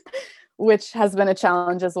screen, which has been a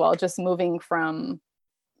challenge as well. Just moving from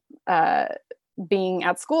being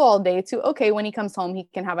at school all day to, okay, when he comes home, he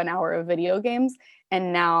can have an hour of video games.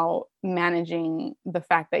 And now managing the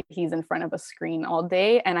fact that he's in front of a screen all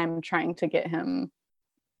day, and I'm trying to get him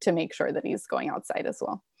to make sure that he's going outside as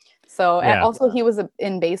well. So also he was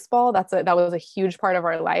in baseball. That was a huge part of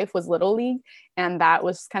our life, was Little League. And that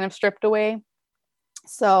was kind of stripped away.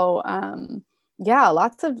 So yeah,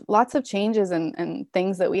 lots of changes and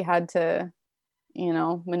things that we had to,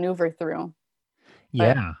 maneuver through.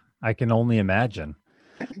 But Yeah, I can only imagine,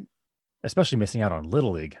 especially missing out on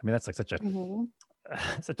Little League. I mean, that's like such a mhm.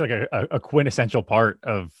 such like a quintessential part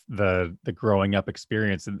of the growing up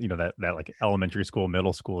experience, and that like elementary school,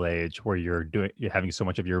 middle school age, where you're having so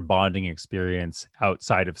much of your bonding experience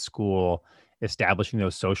outside of school, establishing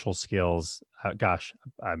those social skills. Gosh,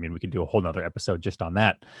 I mean, we could do a whole nother episode just on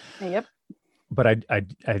that. Yep. But I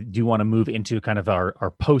do want to move into kind of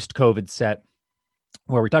our post COVID set,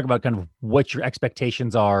 where we talk about kind of what your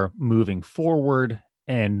expectations are moving forward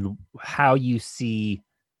and how you see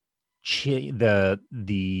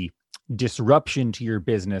the disruption to your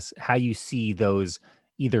business, how you see those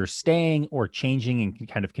either staying or changing and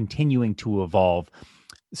kind of continuing to evolve.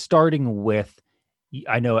 Starting with,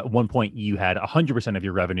 I know at one point you had 100% of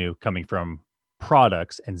your revenue coming from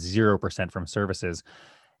products and 0% from services.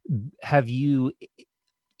 Have you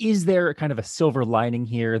Is there kind of a silver lining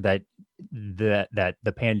here that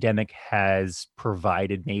the pandemic has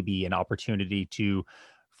provided maybe an opportunity to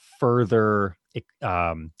further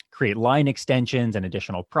create line extensions and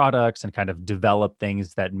additional products and kind of develop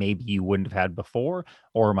things that maybe you wouldn't have had before?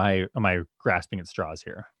 Or am I grasping at straws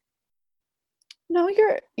here? No,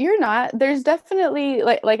 you're not. There's definitely,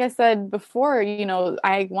 like I said before,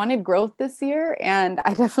 I wanted growth this year, and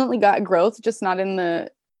I definitely got growth, just not in the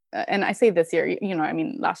and I say this year, I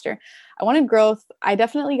mean last year. I wanted growth. I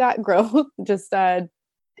definitely got growth, just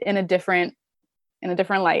in a different light, in a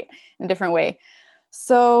different way.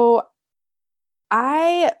 So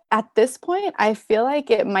at this point, I feel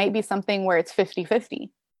like it might be something where it's 50-50,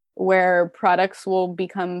 where products will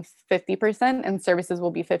become 50% and services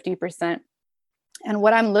will be 50%. And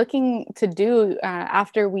what I'm looking to do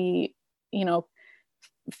after we,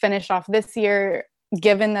 finish off this year,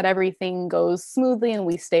 given that everything goes smoothly and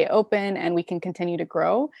we stay open and we can continue to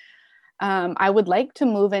grow, I would like to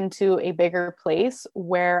move into a bigger place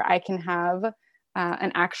where I can have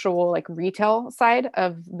an actual like retail side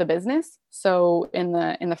of the business. So in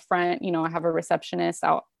the front, I have a receptionist.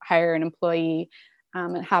 I'll hire an employee,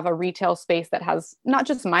 and have a retail space that has not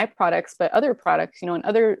just my products but other products, and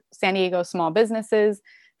other San Diego small businesses,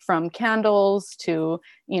 from candles to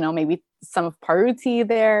maybe some of Paruti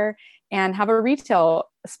there, and have a retail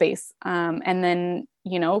space, and then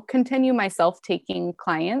continue myself taking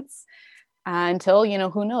clients until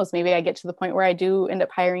who knows, maybe I get to the point where I do end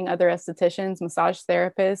up hiring other estheticians, massage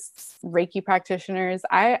therapists, Reiki practitioners.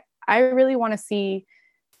 I really want to see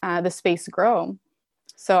the space grow.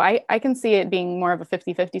 So I can see it being more of a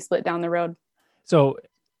 50-50 split down the road. So,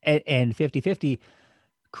 and 50-50,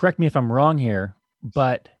 correct me if I'm wrong here,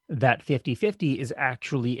 but that 50-50 is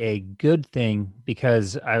actually a good thing,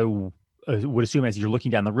 because would assume as you're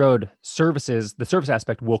looking down the road, the service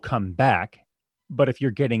aspect will come back. But if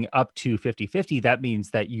you're getting up to 50-50, that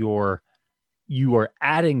means that you are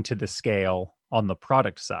adding to the scale on the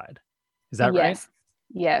product side. Is that right? Yes.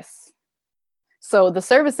 Yes. So the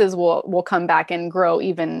services will come back and grow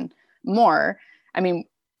even more. I mean,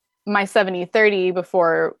 my 70-30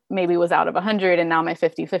 before maybe was out of 100, and now my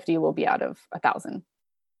 50-50 will be out of 1,000.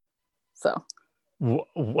 So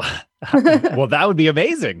Well, that would be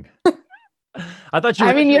amazing. I thought you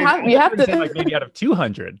were I mean, you have saying to like maybe out of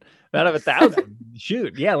 200, out of 1,000.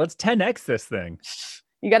 Shoot, yeah, let's 10x this thing.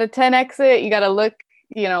 you got to 10x it. You got to look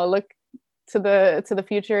to the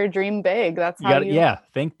future, dream big. Yeah,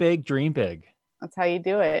 think big, dream big. That's how you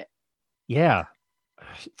do it. Yeah,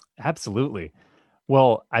 absolutely.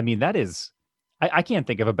 Well, I mean, I can't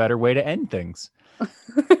think of a better way to end things.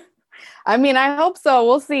 I mean, I hope so.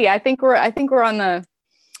 We'll see. I think we're on the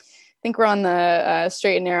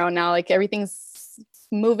straight and narrow now. Like, everything's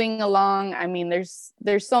moving along. I mean,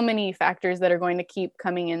 there's so many factors that are going to keep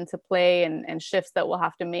coming into play, and shifts that we'll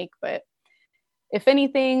have to make. But if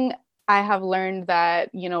anything, I have learned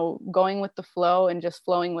that, going with the flow and just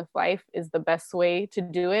flowing with life is the best way to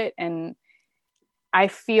do it. And I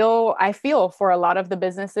feel for a lot of the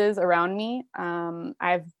businesses around me. I'm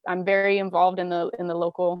very involved in the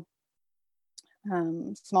local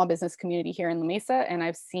small business community here in La Mesa, and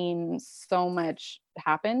I've seen so much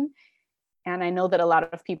happen. And I know that a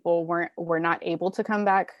lot of people were not able to come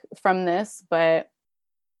back from this, but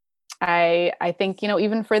I think,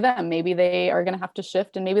 even for them, maybe they are going to have to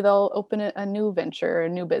shift, and maybe they'll open a new venture, a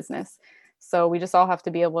new business. So we just all have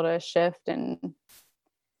to be able to shift and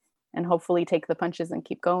hopefully take the punches and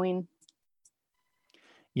keep going.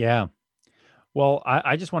 Yeah. Well,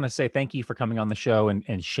 I just want to say thank you for coming on the show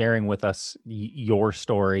and sharing with us your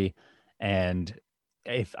story. And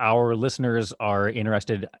if our listeners are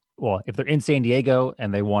interested, well, if they're in San Diego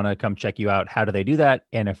and they want to come check you out, how do they do that?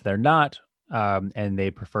 And if they're not, and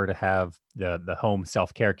they prefer to have the home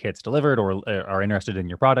self-care kits delivered or are interested in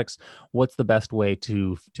your products, what's the best way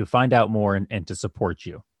to find out more and to support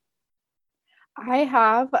you? I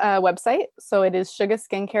have a website, so it is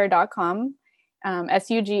sugaskincare.com.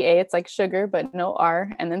 SUGA, it's like sugar, but no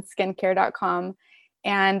R, and then skincare.com.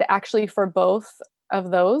 And actually, for both of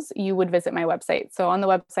those, you would visit my website. So on the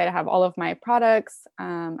website, I have all of my products.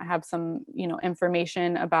 I have some,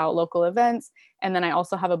 information about local events. And then I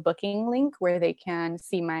also have a booking link where they can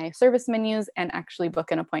see my service menus and actually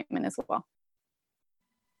book an appointment as well.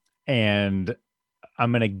 And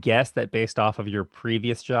I'm going to guess that based off of your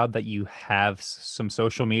previous job that you have some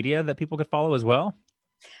social media that people could follow as well.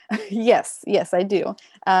 Yes, I do.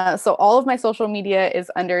 So all of my social media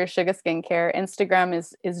is under Suga Skincare. Instagram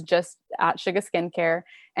is just at Suga Skincare,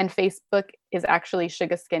 and Facebook is actually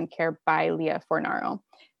Suga Skincare by Leah Fornaro.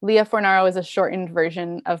 Leah Fornaro is a shortened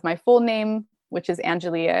version of my full name, which is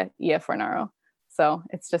Angelia Ia Fornaro. So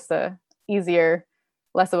it's just a easier,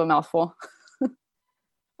 less of a mouthful.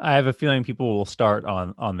 I have a feeling people will start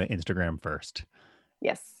on the Instagram first.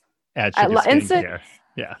 Yes. At Suga Skincare.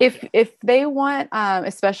 Yeah. If they want,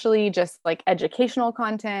 especially just like educational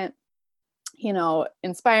content,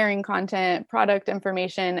 inspiring content, product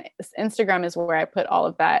information, Instagram is where I put all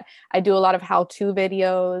of that. I do a lot of how-to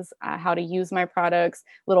videos, how to use my products,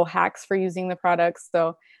 little hacks for using the products.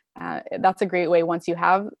 So that's a great way once you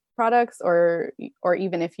have products, or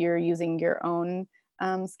even if you're using your own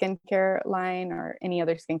skincare line or any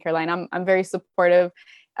other skincare line. I'm very supportive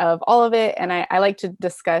of all of it. And I like to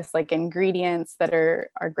discuss like ingredients that are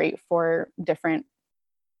great for different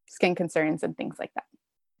skin concerns and things like that.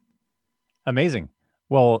 Amazing.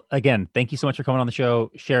 Well, again, thank you so much for coming on the show,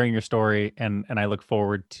 sharing your story, and I look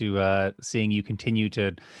forward to seeing you continue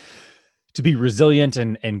to be resilient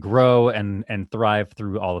and grow and thrive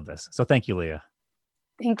through all of this. So thank you, Leah.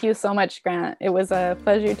 Thank you so much, Grant. It was a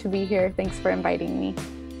pleasure to be here. Thanks for inviting me.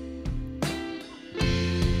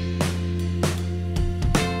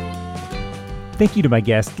 Thank you to my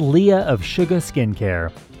guest, Leah of Suga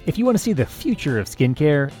Skincare. If you want to see the future of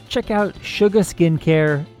skincare, check out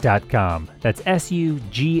sugaskincare.com. That's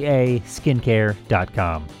SUGA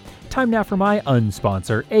skincare.com. Time now for my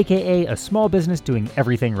unsponsor, aka a small business doing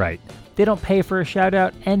everything right. They don't pay for a shout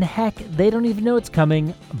out, and heck, they don't even know it's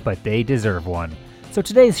coming, but they deserve one. So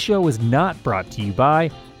today's show is not brought to you by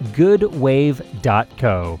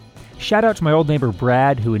GoodWave.co. Shout out to my old neighbor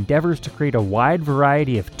Brad, who endeavors to create a wide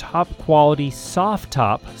variety of top quality soft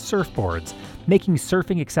top surfboards, making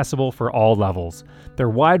surfing accessible for all levels. Their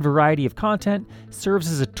wide variety of content serves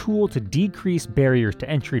as a tool to decrease barriers to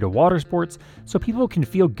entry to water sports so people can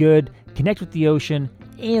feel good, connect with the ocean,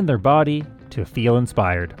 and their body to feel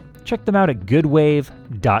inspired. Check them out at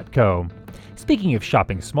goodwave.co. Speaking of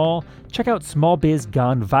shopping small, check out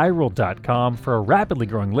smallbizgoneviral.com for a rapidly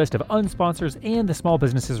growing list of unsponsors and the small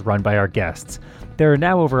businesses run by our guests. There are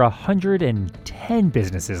now over 110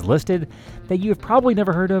 businesses listed that you have probably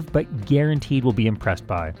never heard of, but guaranteed will be impressed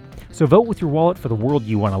by. So vote with your wallet for the world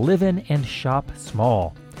you want to live in and shop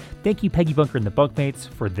small. Thank you, Peggy Bunker and the Bunkmates,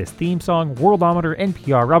 for this theme song, Worldometer,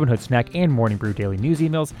 NPR, Robinhood Snack, and Morning Brew Daily News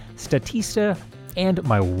Emails, Statista, and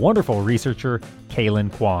my wonderful researcher,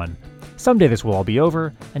 Kaylin Kwan. Someday this will all be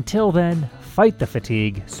over. Until then, fight the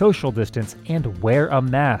fatigue, social distance, and wear a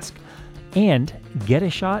mask. And get a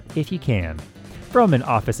shot if you can. From an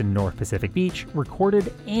office in North Pacific Beach,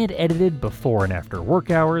 recorded and edited before and after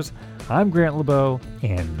work hours, I'm Grant LeBeau,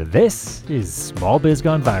 and this is Small Biz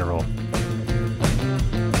Gone Viral.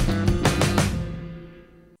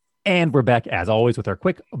 And we're back, as always, with our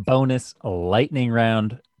quick bonus lightning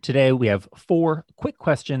round. Today, we have 4 quick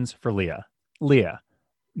questions for Leah. Leah,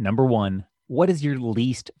 number 1, what is your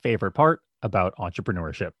least favorite part about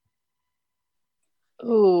entrepreneurship?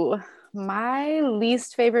 Ooh, my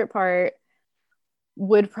least favorite part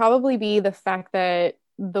would probably be the fact that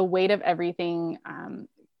the weight of everything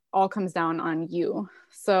all comes down on you.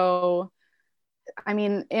 So, I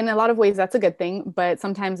mean, in a lot of ways, that's a good thing, but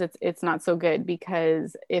sometimes it's not so good,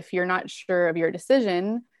 because if you're not sure of your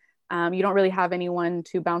decision, you don't really have anyone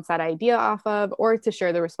to bounce that idea off of or to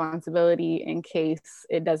share the responsibility in case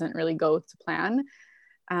it doesn't really go to plan.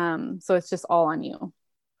 So it's just all on you.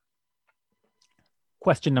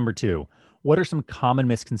 Question number 2. What are some common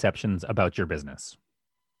misconceptions about your business?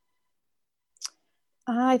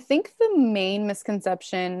 I think the main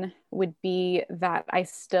misconception would be that I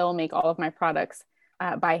still make all of my products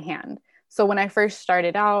by hand. So when I first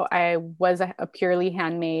started out, I was a purely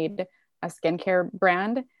handmade skincare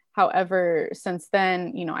brand. However, since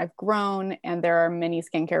then, I've grown and there are many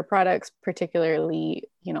skincare products, particularly,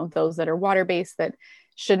 those that are water-based that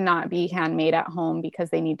should not be handmade at home because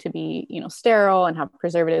they need to be, sterile and have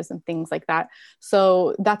preservatives and things like that.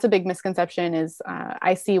 So that's a big misconception is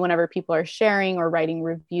I see whenever people are sharing or writing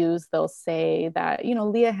reviews, they'll say that,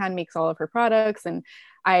 Leah hand makes all of her products. And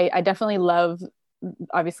I definitely love,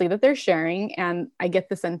 obviously, that they're sharing and I get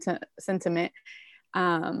the sentiment.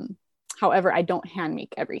 However, I don't hand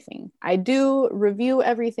make everything. I do review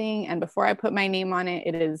everything. And before I put my name on it,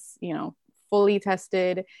 it is, fully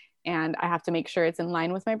tested and I have to make sure it's in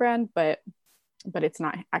line with my brand, but it's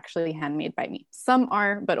not actually handmade by me. Some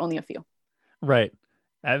are, but only a few. Right.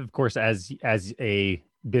 Of course, as a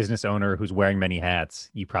business owner who's wearing many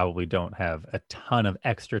hats, you probably don't have a ton of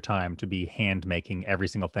extra time to be hand making every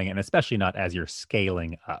single thing, and especially not as you're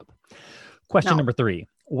scaling up. Question number 3.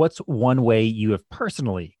 What's one way you have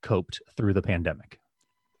personally coped through the pandemic?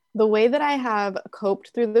 The way that I have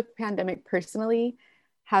coped through the pandemic personally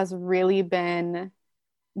has really been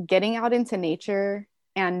getting out into nature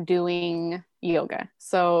and doing yoga.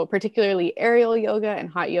 So particularly aerial yoga and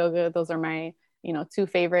hot yoga. Those are my, 2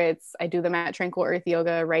 favorites. I do them at Tranquil Earth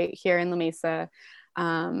Yoga right here in La Mesa.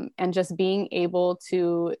 And just being able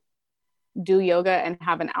to do yoga and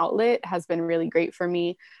have an outlet has been really great for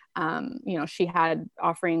me. She had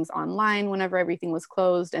offerings online whenever everything was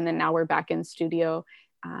closed. And then now we're back in studio.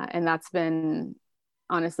 And that's been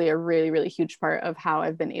honestly a really, really huge part of how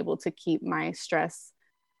I've been able to keep my stress,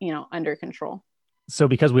 under control. So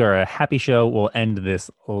because we are a happy show, we'll end this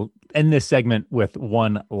segment with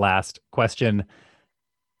one last question.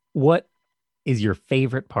 What is your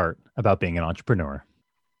favorite part about being an entrepreneur?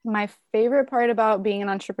 My favorite part about being an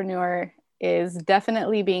entrepreneur is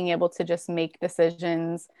definitely being able to just make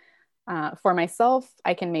decisions for myself.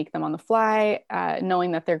 I can make them on the fly,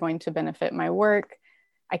 knowing that they're going to benefit my work.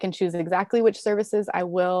 I can choose exactly which services I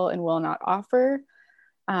will and will not offer.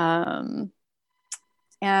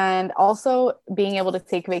 And also being able to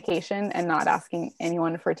take vacation and not asking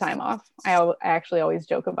anyone for time off. I actually always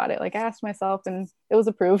joke about it. Like I asked myself and it was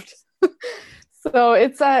approved. So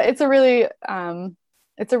it's a really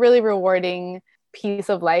rewarding piece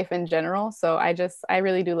of life in general. So I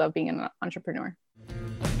really do love being an entrepreneur.